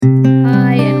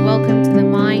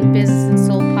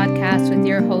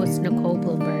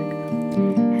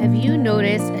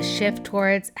notice a shift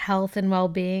towards health and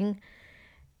well-being?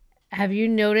 Have you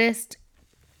noticed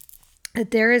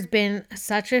that there has been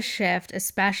such a shift,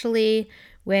 especially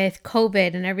with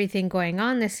COVID and everything going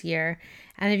on this year?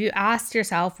 And have you asked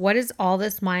yourself, what is all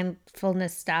this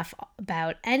mindfulness stuff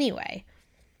about anyway?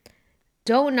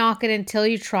 Don't knock it until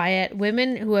you try it.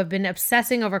 Women who have been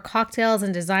obsessing over cocktails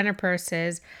and designer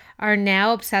purses are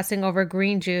now obsessing over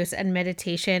green juice and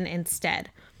meditation instead.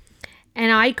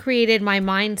 And I created my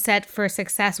Mindset for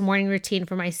Success morning routine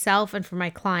for myself and for my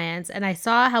clients. And I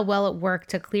saw how well it worked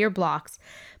to clear blocks,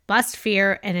 bust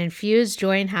fear, and infuse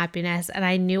joy and happiness. And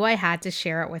I knew I had to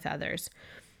share it with others.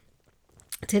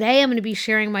 Today, I'm going to be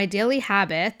sharing my daily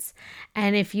habits.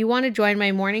 And if you want to join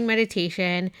my morning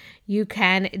meditation, you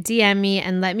can DM me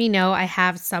and let me know. I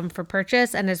have some for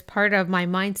purchase and as part of my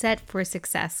Mindset for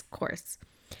Success course.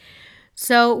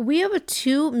 So we have a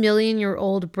 2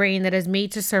 million-year-old brain that is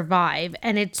made to survive,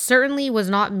 and it certainly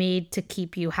was not made to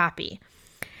keep you happy.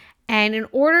 And in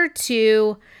order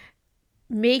to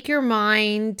make your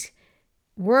mind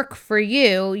work for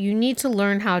you, you need to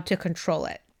learn how to control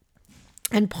it.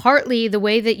 And partly the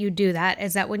way that you do that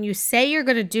is that when you say you're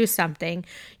going to do something,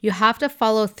 you have to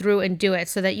follow through and do it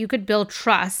so that you could build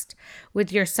trust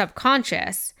with your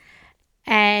subconscious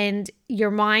and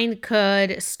your mind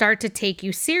could start to take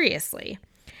you seriously.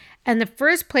 And the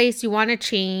first place you want to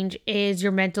change is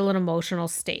your mental and emotional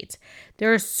state.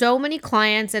 There are so many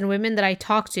clients and women that I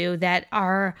talk to that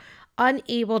are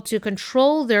unable to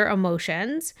control their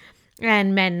emotions,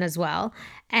 and men as well.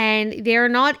 And they're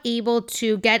not able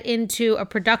to get into a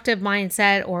productive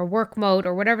mindset or work mode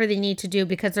or whatever they need to do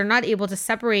because they're not able to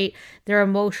separate their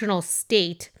emotional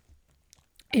state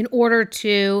in order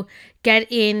to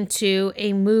get into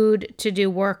a mood to do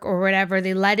work or whatever.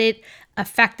 They let it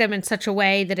affect them in such a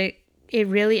way that it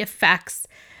really affects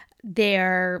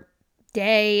their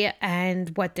day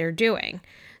and what they're doing.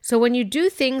 So when you do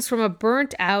things from a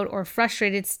burnt out or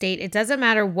frustrated state, it doesn't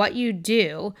matter what you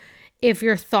do if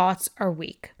your thoughts are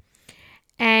weak.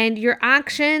 And your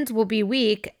actions will be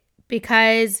weak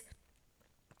because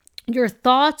your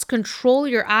thoughts control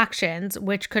your actions,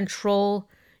 which control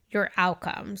your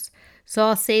outcomes. So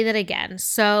I'll say that again.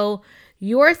 So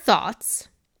your thoughts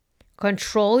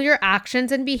control your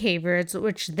actions and behaviors,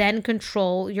 which then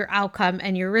control your outcome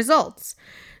and your results.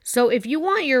 So if you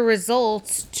want your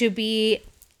results to be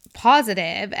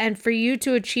positive and for you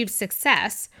to achieve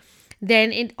success,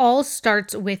 then it all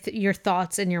starts with your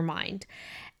thoughts and your mind.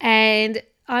 And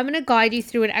I'm going to guide you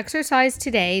through an exercise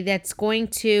today that's going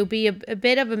to be a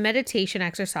bit of a meditation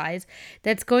exercise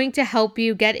that's going to help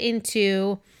you get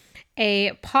into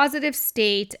a positive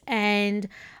state. And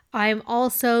I'm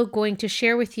also going to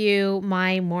share with you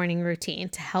my morning routine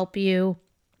to help you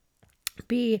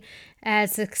be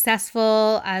as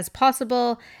successful as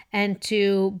possible and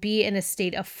to be in a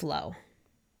state of flow.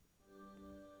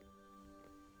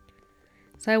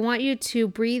 So I want you to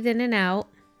breathe in and out.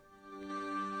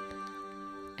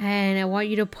 And I want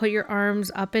you to put your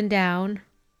arms up and down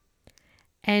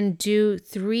and do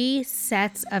 3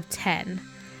 sets of 10.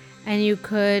 And you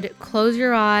could close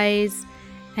your eyes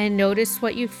and notice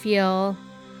what you feel.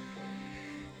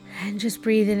 And just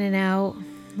breathe in and out.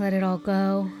 Let it all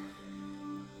go.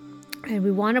 And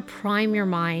we want to prime your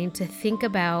mind to think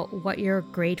about what you're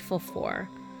grateful for.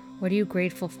 What are you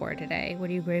grateful for today?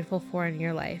 What are you grateful for in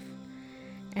your life?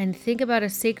 And think about a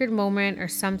sacred moment or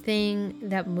something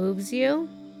that moves you.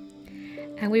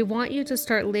 And we want you to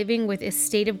start living with a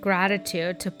state of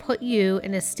gratitude to put you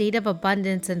in a state of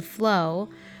abundance and flow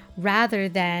rather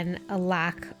than a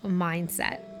lack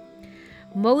mindset.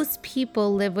 Most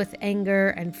people live with anger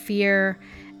and fear,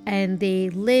 and they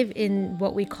live in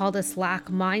what we call this lack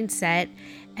mindset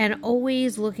and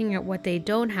always looking at what they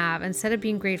don't have instead of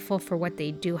being grateful for what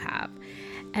they do have.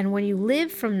 And when you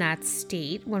live from that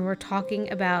state, when we're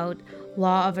talking about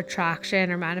law of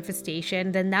attraction or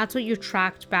manifestation, then that's what you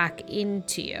attract back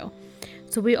into you.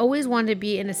 So we always want to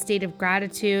be in a state of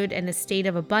gratitude and a state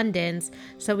of abundance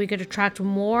so we could attract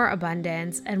more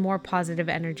abundance and more positive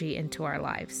energy into our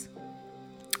lives.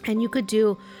 And you could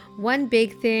do one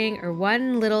big thing or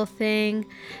one little thing,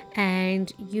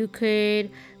 and you could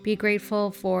be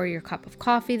grateful for your cup of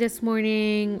coffee this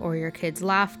morning or your kids'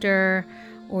 laughter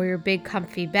or your big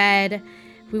comfy bed.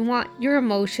 We want your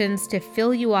emotions to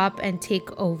fill you up and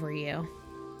take over you.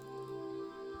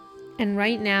 And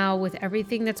right now, with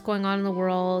everything that's going on in the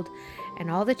world and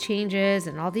all the changes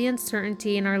and all the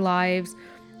uncertainty in our lives,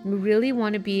 we really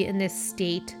want to be in this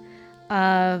state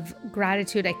of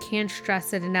gratitude. I can't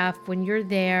stress it enough. When you're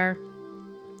there,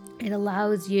 it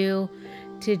allows you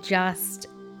to just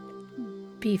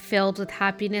be filled with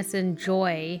happiness and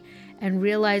joy and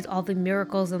realize all the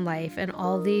miracles in life and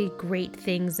all the great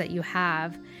things that you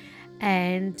have.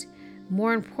 And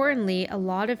more importantly, a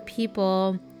lot of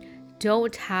people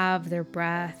don't have their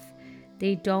breath.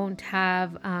 They don't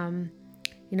have,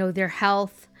 their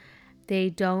health. They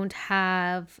don't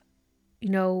have,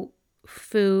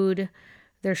 food.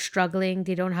 They're struggling.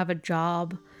 They don't have a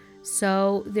job.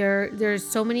 So there's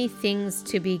so many things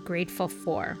to be grateful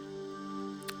for.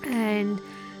 And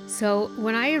so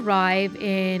when I arrive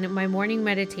in my morning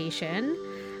meditation,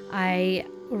 I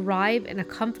arrive in a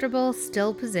comfortable,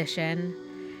 still position.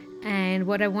 And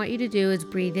what I want you to do is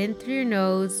breathe in through your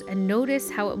nose and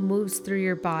notice how it moves through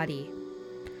your body.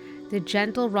 The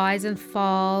gentle rise and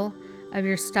fall of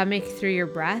your stomach through your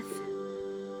breath.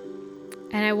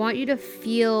 And I want you to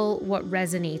feel what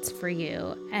resonates for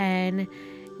you. And,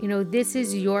 this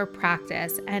is your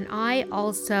practice. And I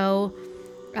also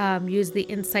use the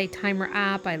Insight Timer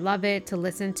app. I love it to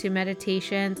listen to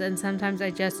meditations. And sometimes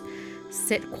I just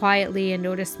sit quietly and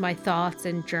notice my thoughts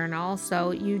and journal.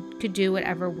 So you could do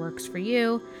whatever works for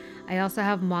you. I also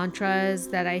have mantras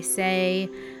that I say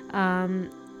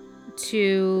and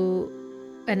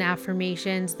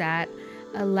affirmations that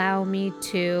allow me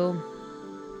to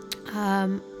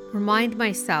remind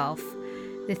myself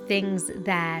the things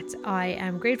that I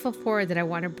am grateful for, that I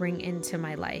want to bring into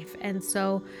my life. And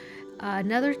so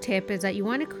another tip is that you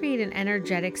want to create an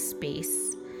energetic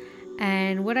space.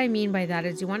 And what I mean by that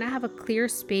is you want to have a clear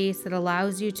space that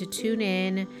allows you to tune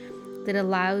in, that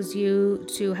allows you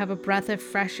to have a breath of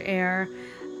fresh air.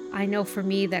 I know for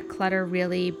me that clutter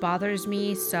really bothers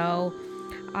me, so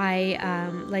I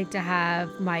like to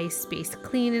have my space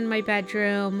clean in my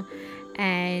bedroom.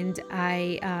 And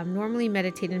I normally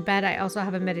meditate in bed. I also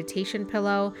have a meditation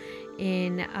pillow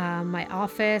in my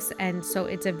office. And so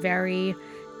it's a very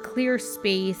clear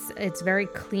space. It's very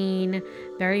clean,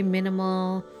 very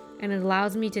minimal. And it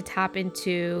allows me to tap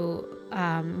into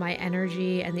my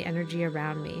energy and the energy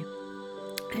around me.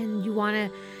 And you want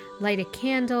to light a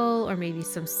candle or maybe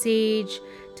some sage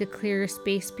to clear your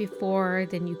space before,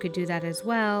 then you could do that as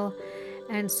well.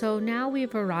 And so now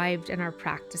we've arrived in our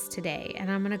practice today, and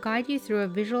I'm going to guide you through a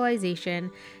visualization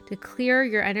to clear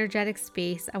your energetic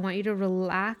space. I want you to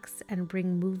relax and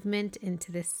bring movement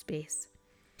into this space.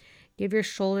 Give your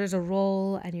shoulders a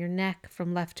roll and your neck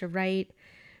from left to right.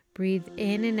 Breathe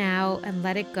in and out and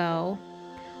let it go.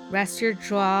 Rest your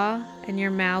jaw and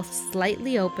your mouth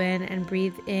slightly open and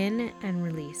breathe in and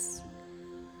release.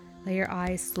 Let your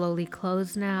eyes slowly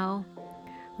close now.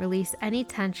 Release any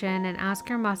tension and ask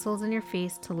your muscles in your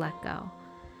face to let go.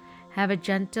 Have a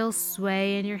gentle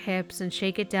sway in your hips and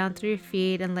shake it down through your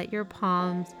feet and let your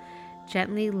palms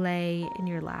gently lay in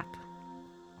your lap.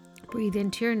 Breathe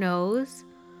into your nose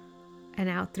and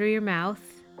out through your mouth.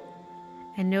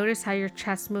 And notice how your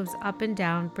chest moves up and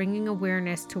down, bringing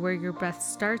awareness to where your breath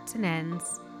starts and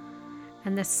ends,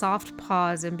 and the soft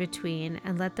pause in between,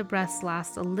 and let the breaths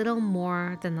last a little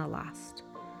more than the last.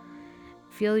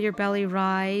 Feel your belly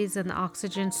rise and the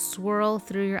oxygen swirl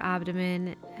through your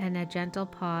abdomen, and a gentle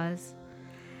pause.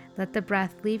 Let the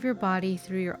breath leave your body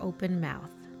through your open mouth.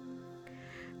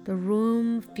 The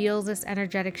room feels this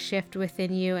energetic shift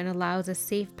within you and allows a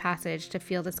safe passage to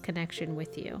feel this connection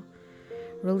with you.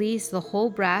 Release the whole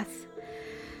breath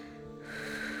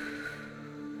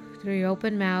through your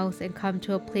open mouth and come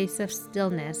to a place of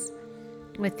stillness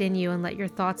within you, and let your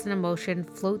thoughts and emotion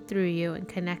float through you and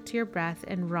connect to your breath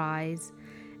and rise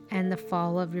and the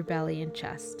fall of your belly and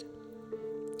chest.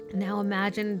 Now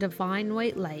imagine a divine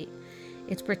white light.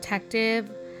 It's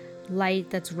protective light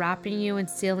that's wrapping you and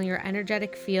sealing your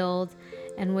energetic field,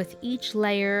 and with each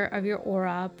layer of your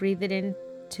aura, breathe it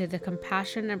into the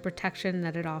compassion and protection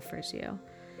that it offers you.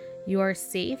 You are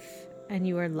safe and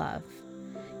you are loved.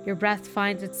 Your breath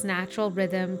finds its natural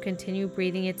rhythm. Continue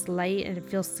breathing its light and it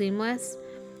feels seamless.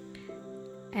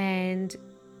 And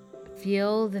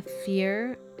feel the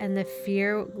fear, and the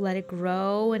fear, let it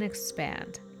grow and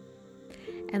expand.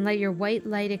 And let your white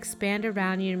light expand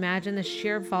around you. Imagine the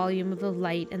sheer volume of the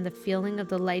light and the feeling of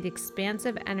the light,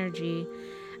 expansive energy,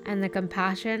 and the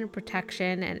compassion,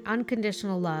 protection, and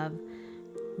unconditional love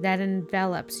that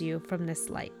envelops you from this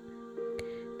light.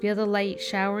 Feel the light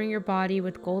showering your body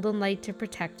with golden light to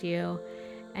protect you,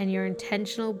 and your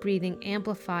intentional breathing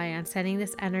amplify on sending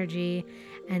this energy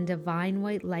and divine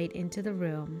white light into the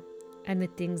room and the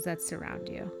things that surround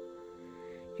you.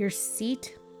 Your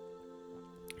seat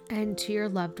and to your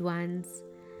loved ones,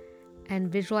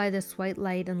 and visualize this white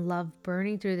light and love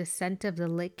burning through the scent of the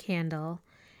lit candle,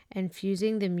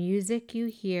 infusing the music you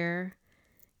hear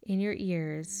in your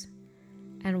ears,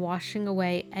 and washing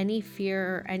away any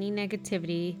fear or any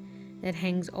negativity that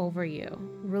hangs over you.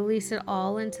 Release it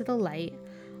all into the light.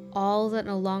 all that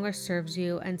no longer serves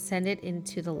you and send it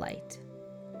into the light.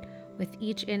 With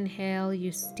each inhale,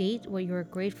 you state what you are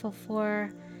grateful for: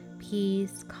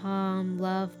 peace, calm,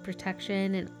 love,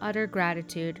 protection, and utter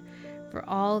gratitude for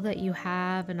all that you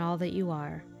have and all that you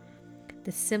are.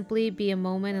 To simply be a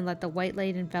moment and let the white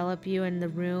light envelop you in the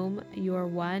room. You are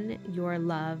one, you are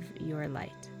love, you are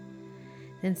light.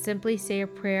 Then simply say a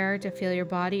prayer to feel your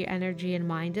body, energy, and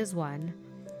mind as one.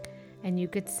 And you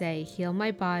could say, heal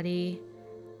my body,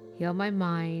 heal my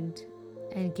mind,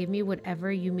 and give me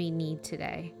whatever you may need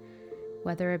today.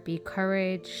 Whether it be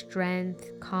courage,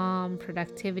 strength, calm,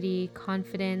 productivity,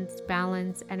 confidence,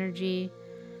 balance, energy,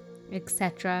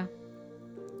 etc.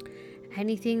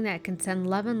 Anything that can send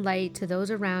love and light to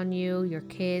those around you, your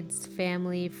kids,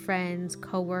 family, friends,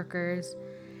 co-workers.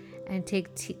 And take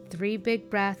 3 big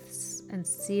breaths and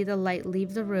see the light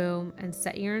leave the room, and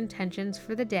set your intentions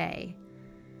for the day.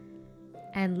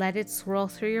 And let it swirl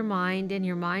through your mind and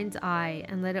your mind's eye,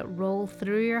 and let it roll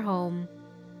through your home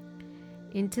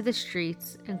into the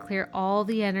streets and clear all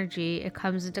the energy it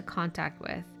comes into contact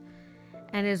with,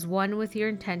 and is one with your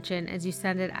intention as you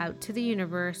send it out to the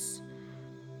universe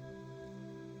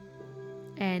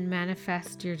and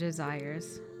manifest your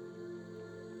desires.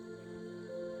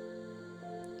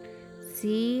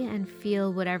 See and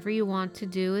feel whatever you want to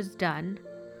do is done.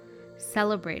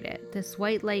 Celebrate it. This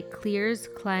white light clears,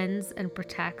 cleanses, and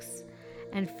protects,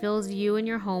 and fills you and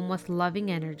your home with loving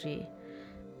energy.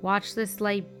 Watch this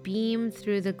light beam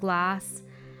through the glass,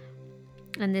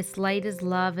 and this light is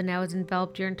love, and now has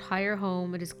enveloped your entire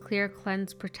home. It is clear,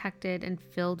 cleansed, protected, and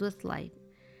filled with light.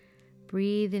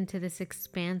 Breathe into this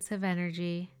expansive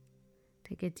energy.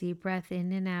 Take a deep breath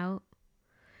in and out.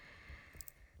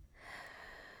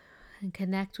 And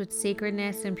connect with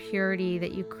sacredness and purity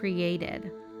that you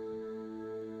created.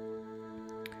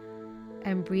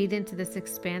 And breathe into this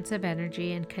expansive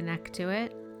energy and connect to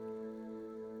it.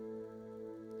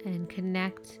 And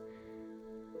connect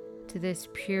to this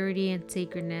purity and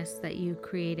sacredness that you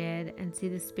created, and see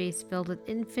the space filled with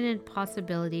infinite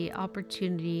possibility,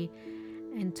 opportunity,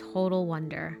 and total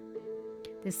wonder.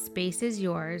 This space is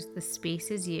yours. The space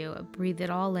is you. Breathe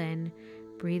it all in.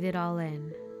 Breathe it all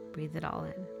in. Breathe it all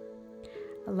in.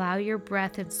 Allow your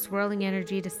breath and swirling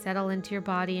energy to settle into your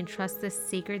body, and trust this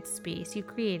sacred space you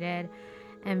created,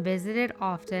 and visit it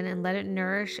often, and let it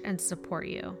nourish and support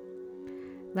you.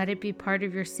 Let it be part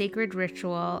of your sacred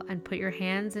ritual, and put your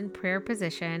hands in prayer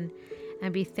position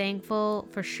and be thankful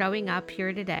for showing up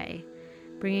here today,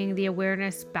 bringing the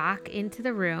awareness back into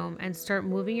the room, and start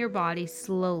moving your body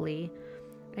slowly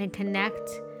and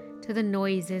connect to the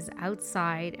noises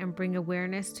outside, and bring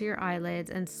awareness to your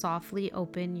eyelids and softly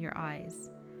open your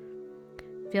eyes.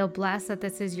 Feel blessed that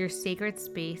this is your sacred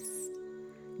space.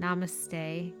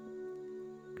 Namaste.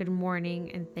 Good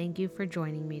morning, and thank you for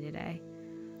joining me today.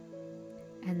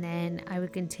 And then I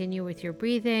would continue with your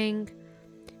breathing.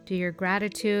 Do your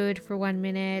gratitude for 1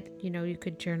 minute. You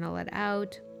could journal it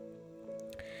out.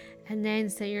 And then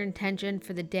set your intention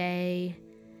for the day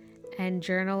and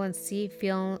journal, and see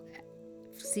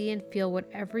and feel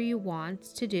whatever you want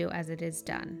to do as it is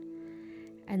done.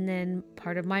 And then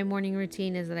part of my morning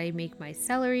routine is that I make my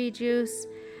celery juice.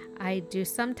 I do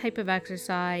some type of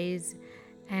exercise,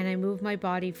 and I move my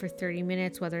body for 30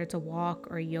 minutes, whether it's a walk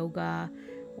or yoga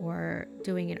or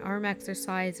doing an arm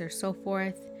exercise or so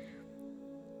forth.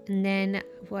 And then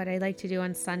what I like to do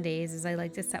on Sundays is I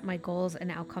like to set my goals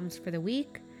and outcomes for the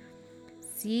week.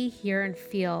 See, hear, and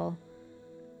feel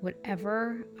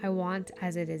whatever I want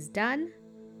as it is done.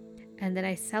 And then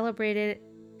I celebrate it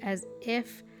as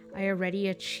if I already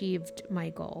achieved my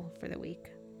goal for the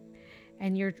week.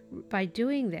 And by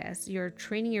doing this, you're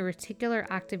training your reticular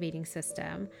activating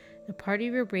system, the part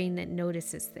of your brain that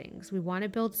notices things. We want to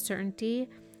build certainty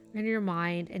in your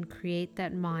mind and create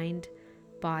that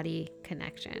mind-body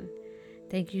connection.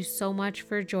 Thank you so much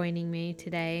for joining me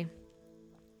today.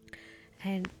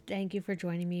 And thank you for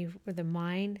joining me for the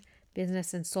Mind,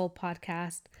 Business, and Soul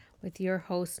podcast with your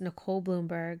host, Nicole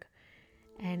Bloomberg.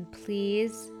 And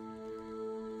please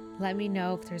let me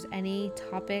know if there's any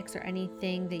topics or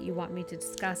anything that you want me to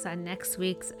discuss on next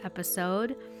week's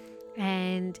episode.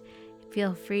 And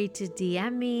feel free to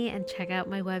DM me and check out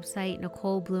my website,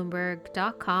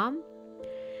 NicoleBloomberg.com,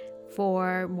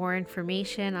 for more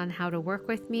information on how to work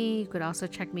with me. You could also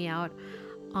check me out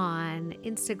on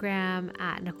Instagram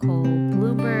at Nicole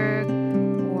Bloomberg,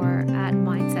 or at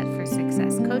Mindset for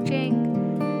Success Coaching,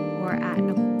 or at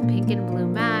Pink and Blue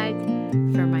Mat.